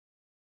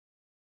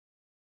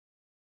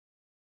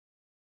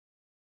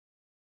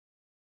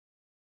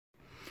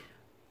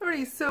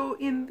Alright, so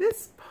in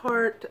this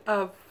part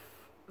of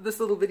this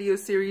little video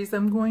series,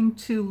 I'm going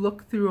to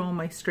look through all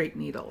my straight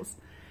needles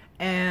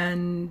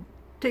and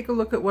take a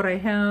look at what I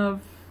have,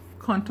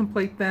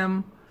 contemplate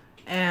them,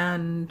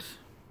 and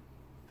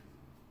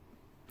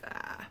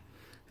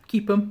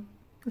keep them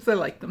because I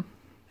like them.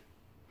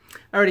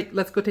 Alrighty,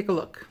 let's go take a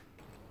look.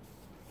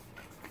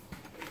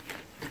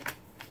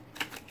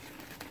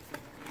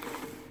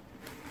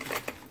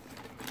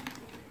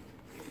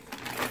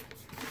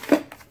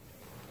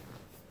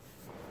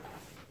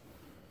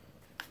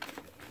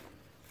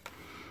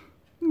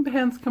 The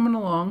hand's coming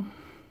along.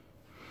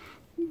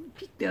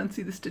 Peek down,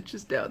 see the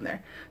stitches down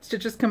there.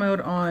 Stitches come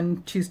out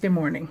on Tuesday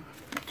morning.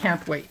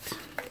 Can't wait.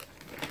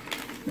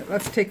 Now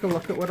let's take a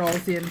look at what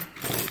all's in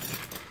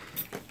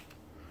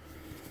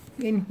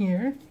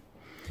here.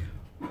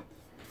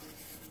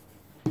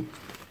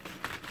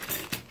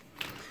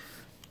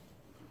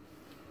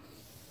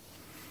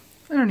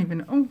 I don't even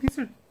know. Oh, these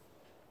are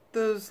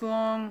those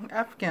long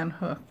Afghan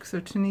hooks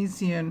or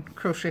Tunisian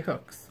crochet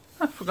hooks.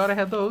 I forgot I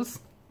had those.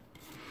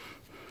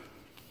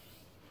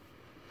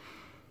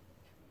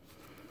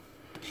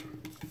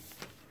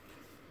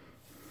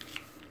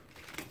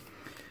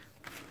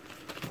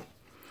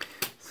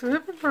 So I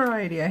have a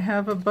variety. I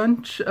have a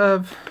bunch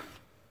of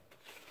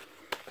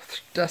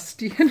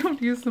dusty. I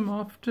don't use them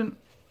often.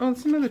 Oh,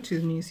 it's another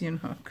Tunisian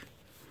hook.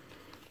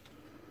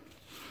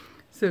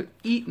 So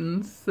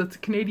Eaton's, that's a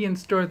Canadian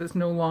store that's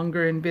no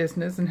longer in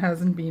business and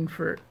hasn't been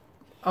for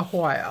a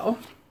while.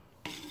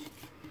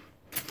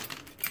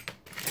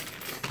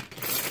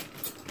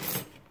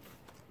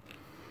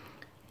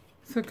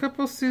 So a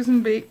couple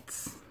Susan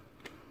Bates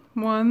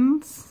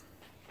ones.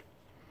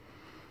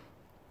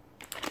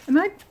 And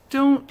I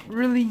don't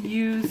really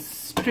use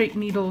straight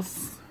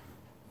needles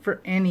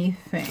for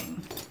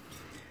anything.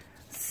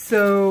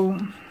 So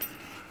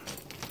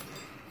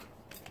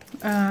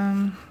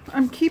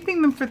I'm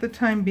keeping them for the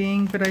time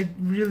being, but I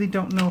really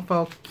don't know if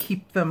I'll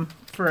keep them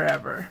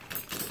forever.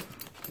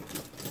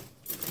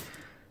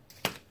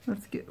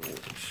 Let's get,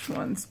 which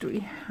ones do we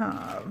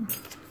have?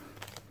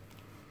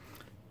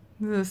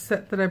 This is a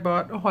set that I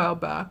bought a while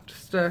back,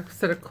 just a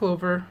set of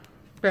clover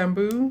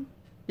bamboo.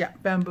 Yeah,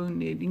 bamboo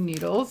knitting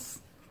needles.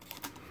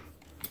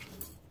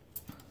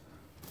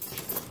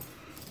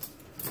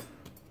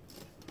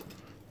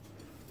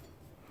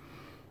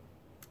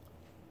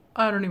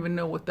 I don't even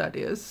know what that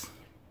is,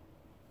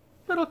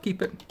 but I'll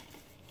keep it.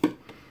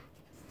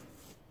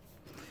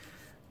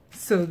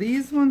 So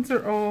these ones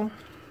are all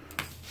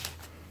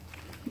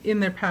in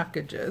their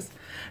packages.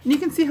 And you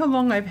can see how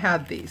long I've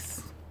had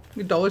these.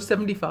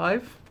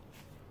 $1.75,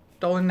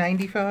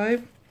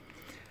 $1.95.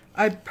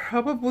 I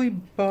probably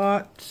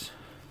bought,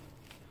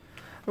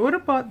 I would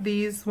have bought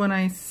these when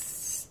I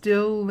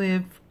still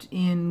lived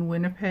in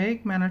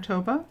Winnipeg,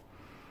 Manitoba.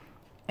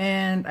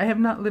 And I have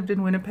not lived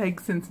in Winnipeg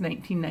since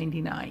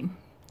 1999.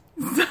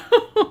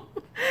 So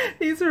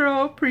these are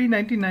all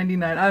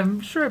pre-1999. I'm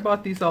sure I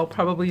bought these all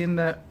probably in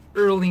the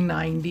early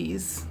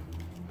 90s.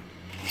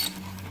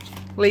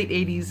 Late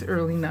 80s,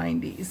 early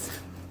 90s.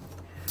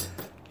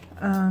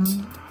 I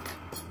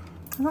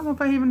don't know if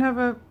I even have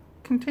a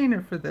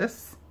container for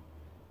this.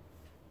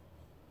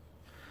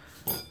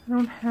 I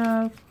don't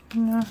have,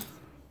 I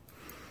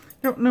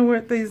don't know where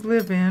these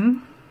live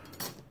in.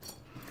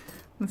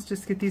 Let's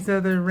just get these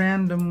other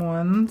random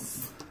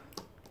ones.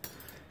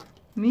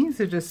 And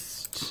these are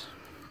just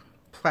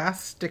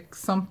plastic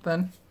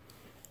something.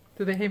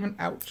 Do they have an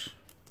ouch?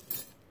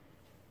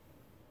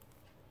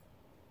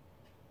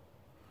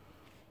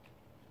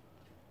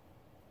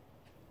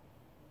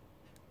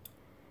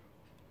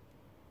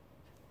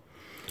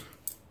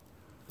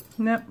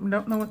 Nope,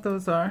 don't know what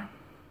those are.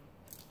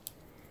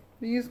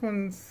 These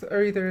ones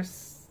are either,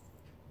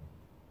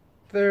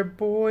 they're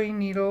boy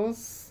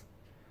needles.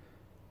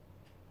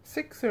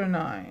 6 or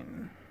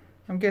 9.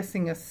 I'm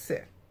guessing a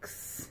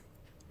 6.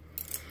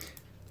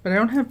 But I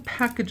don't have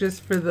packages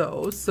for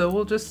those, so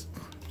we'll just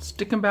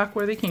stick them back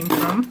where they came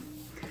from.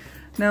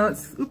 Now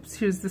let's, oops,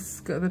 here's this,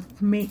 the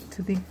mate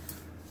to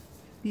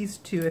these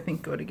two I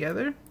think go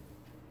together.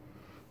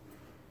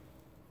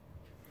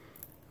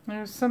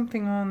 There's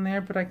something on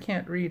there, but I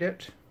can't read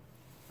it.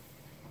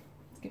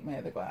 Let's get my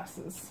other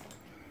glasses.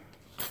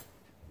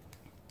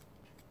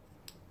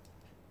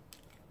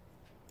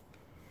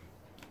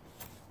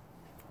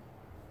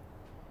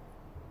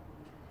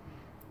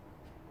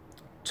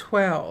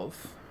 Well,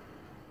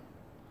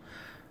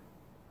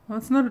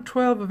 it's not a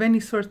 12 of any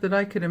sort that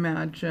I could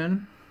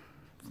imagine.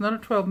 It's not a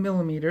 12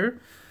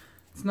 millimeter.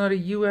 It's not a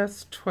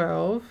US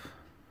 12.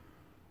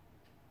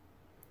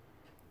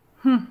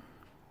 If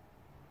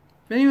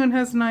anyone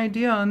has an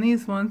idea on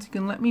these ones, you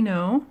can let me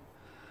know.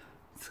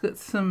 It's got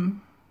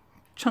some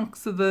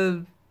chunks of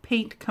the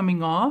paint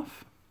coming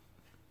off.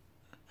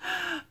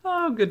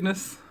 Oh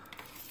goodness.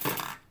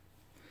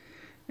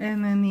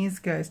 And then these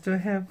guys, do I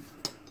have...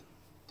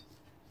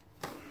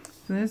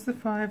 So there's the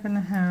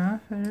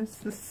 5.5, there's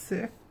the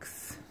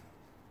 6.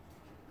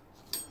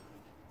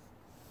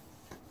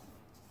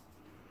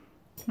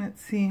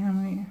 Let's see how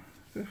many,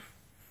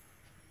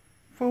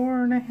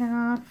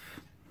 4.5,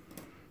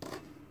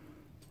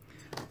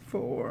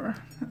 4,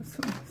 that's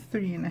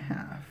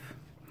 3.5.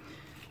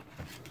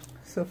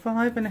 So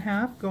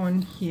 5.5 go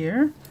in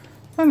here.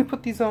 I'm going to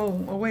put these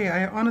all away.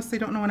 I honestly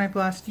don't know when I've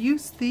last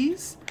used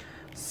these,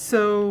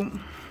 so I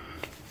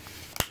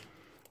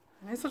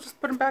might as well just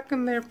put them back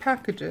in their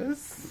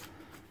packages.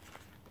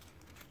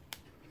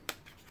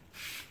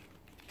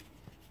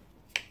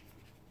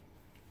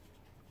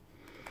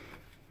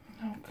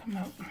 Oh, come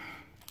out.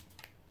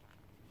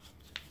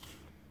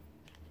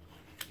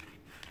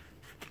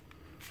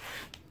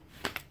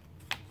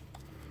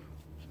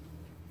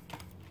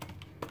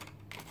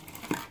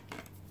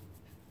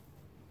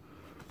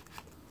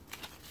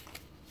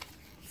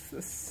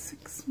 It's a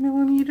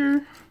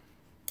 6mm.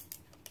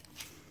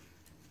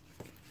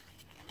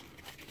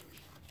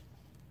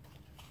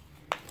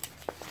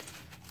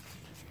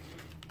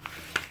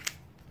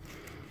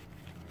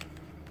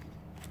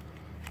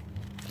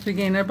 So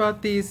again, I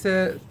bought these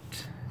at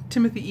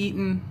Timothy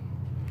Eaton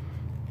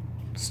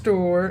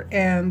store,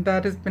 and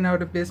that has been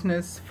out of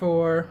business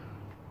for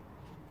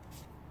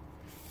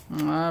I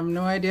have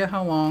no idea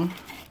how long.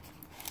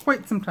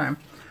 Quite some time.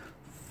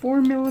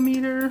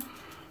 4mm.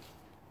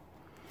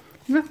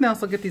 Nothing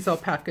else, I'll get these all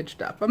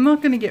packaged up. I'm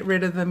not going to get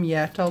rid of them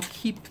yet. I'll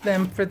keep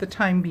them for the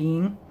time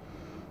being.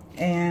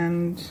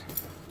 And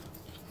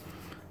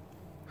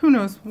who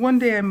knows, one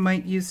day I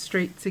might use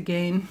straights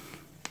again.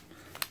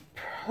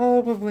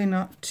 Probably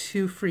not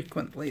too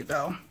frequently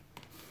though.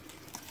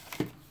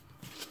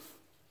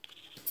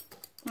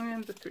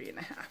 And the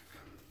 3.5.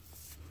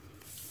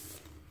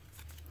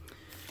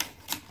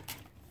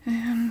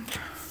 And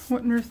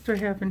what on earth do I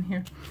have in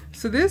here?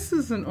 So this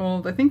is an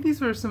old, I think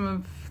these were some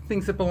of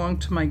things that belonged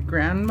to my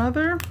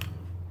grandmother.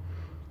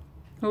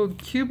 Old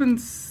Cuban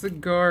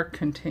cigar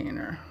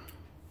container.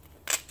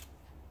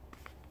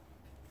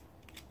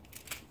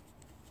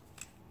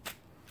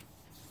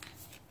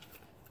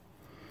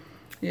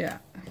 Yeah.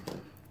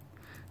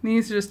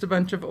 These are just a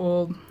bunch of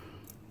old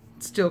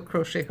steel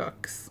crochet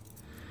hooks.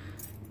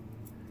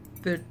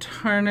 They're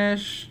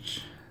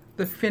tarnished,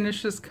 the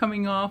finish is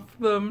coming off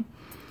them,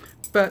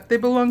 but they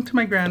belong to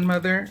my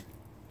grandmother,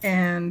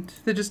 and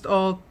they're just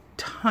all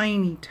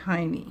tiny,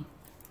 tiny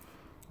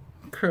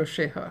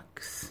crochet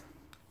hooks.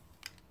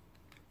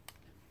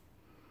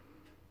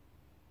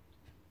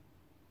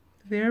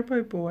 There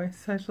by boy,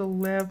 size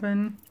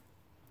 11,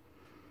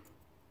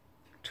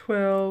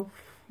 12,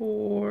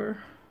 4.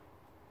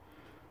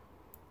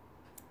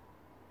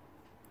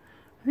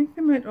 I think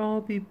they might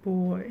all be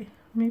boy.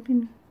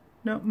 Maybe,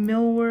 no,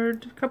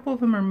 millward. A couple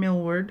of them are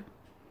millward.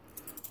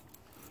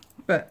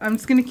 But I'm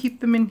just going to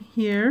keep them in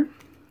here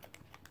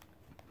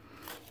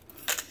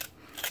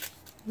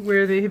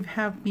where they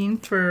have been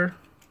for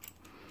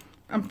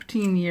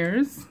umpteen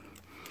years.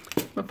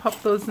 I'll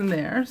pop those in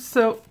there.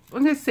 So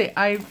I'm going to say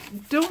I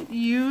don't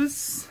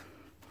use,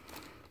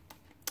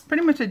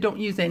 pretty much I don't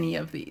use any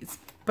of these,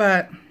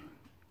 but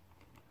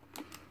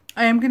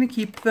I am going to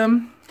keep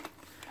them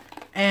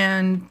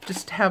and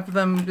just have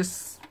them,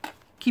 just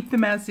keep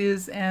them as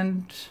is,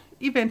 and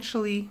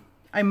eventually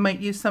I might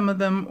use some of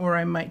them, or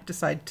I might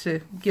decide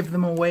to give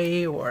them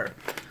away or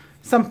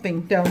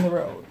something down the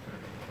road.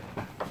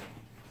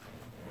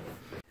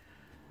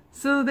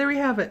 So there we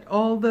have it.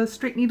 All the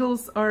straight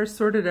needles are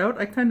sorted out.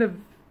 I kind of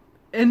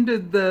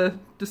ended the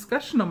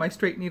discussion on my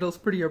straight needles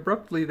pretty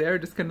abruptly there,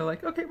 just kind of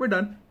like, okay, we're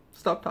done.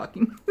 Stop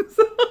talking.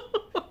 So,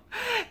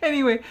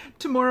 anyway,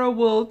 tomorrow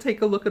we'll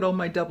take a look at all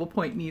my double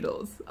point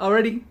needles.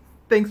 Alrighty,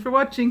 thanks for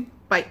watching.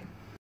 Bye.